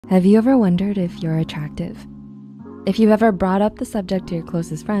Have you ever wondered if you're attractive? If you've ever brought up the subject to your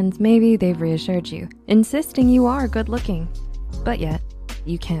closest friends, maybe they've reassured you, insisting you are good looking, but yet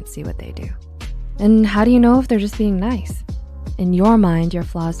you can't see what they do. And how do you know if they're just being nice? In your mind, your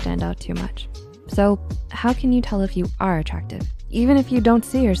flaws stand out too much. So how can you tell if you are attractive, even if you don't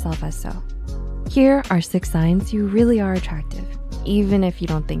see yourself as so? Here are 6 signs you really are attractive, even if you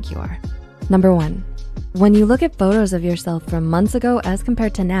don't think you are. Number 1, when you look at photos of yourself from months ago as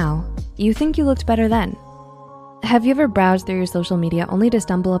compared to now, you think you looked better then. Have you ever browsed through your social media only to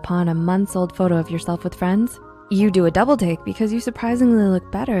stumble upon a months-old photo of yourself with friends? You do a double take because you surprisingly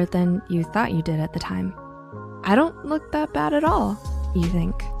look better than you thought you did at the time. I don't look that bad at all, you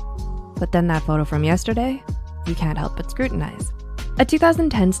think. But then that photo from yesterday, you can't help but scrutinize. A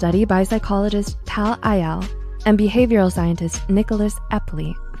 2010 study by psychologist Tal Ayal and behavioral scientist Nicholas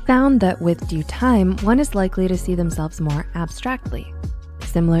Epley found that with due time, one is likely to see themselves more abstractly,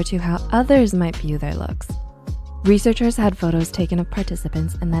 similar to how others might view their looks. Researchers had photos taken of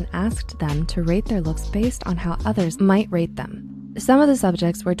participants and then asked them to rate their looks based on how others might rate them. Some of the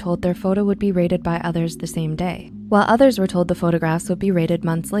subjects were told their photo would be rated by others the same day, while others were told the photographs would be rated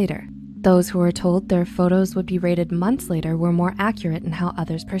months later. Those who were told their photos would be rated months later were more accurate in how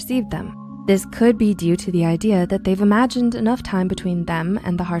others perceived them. This could be due to the idea that they've imagined enough time between them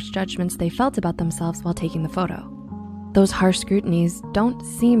and the harsh judgments they felt about themselves while taking the photo. Those harsh scrutinies don't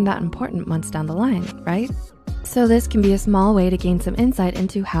seem that important months down the line, right? So this can be a small way to gain some insight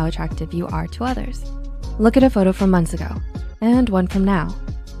into how attractive you are to others. Look at a photo from months ago and one from now.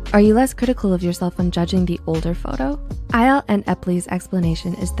 Are you less critical of yourself when judging the older photo? Ayal and Epley's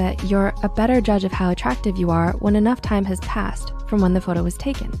explanation is that you're a better judge of how attractive you are when enough time has passed from when the photo was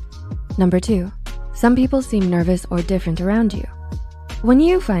taken. Number 2, some people seem nervous or different around you. When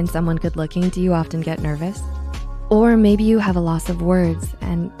you find someone good looking, do you often get nervous? Or maybe you have a loss of words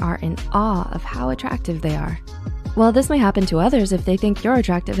and are in awe of how attractive they are. Well, this may happen to others if they think you're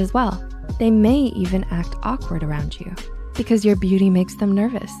attractive as well. They may even act awkward around you because your beauty makes them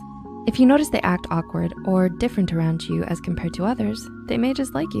nervous. If you notice they act awkward or different around you as compared to others, they may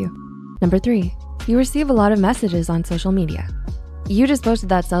just like you. Number 3, you receive a lot of messages on social media. You just posted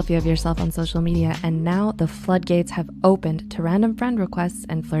that selfie of yourself on social media and now the floodgates have opened to random friend requests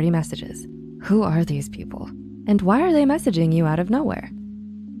and flirty messages. Who are these people? And why are they messaging you out of nowhere?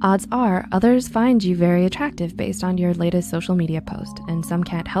 Odds are others find you very attractive based on your latest social media post, and some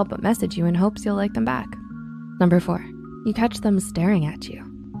can't help but message you in hopes you'll like them back. Number 4, you catch them staring at you.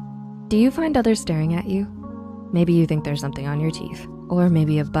 Do you find others staring at you? Maybe you think there's something on your teeth, or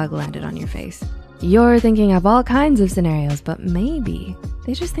maybe a bug landed on your face. You're thinking of all kinds of scenarios, but maybe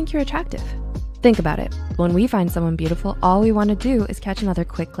they just think you're attractive. Think about it. When we find someone beautiful, all we want to do is catch another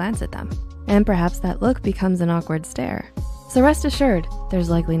quick glance at them. And perhaps that look becomes an awkward stare. So rest assured, there's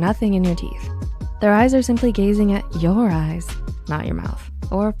likely nothing in your teeth. Their eyes are simply gazing at your eyes, not your mouth.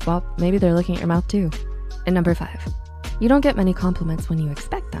 Or, well, maybe they're looking at your mouth too. And number 5, you don't get many compliments when you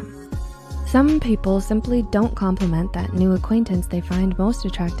expect them. Some people simply don't compliment that new acquaintance they find most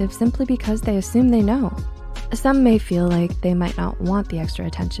attractive simply because they assume they know. Some may feel like they might not want the extra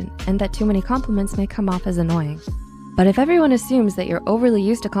attention and that too many compliments may come off as annoying. But if everyone assumes that you're overly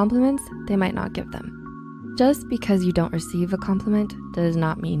used to compliments, they might not give them. Just because you don't receive a compliment does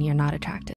not mean you're not attractive.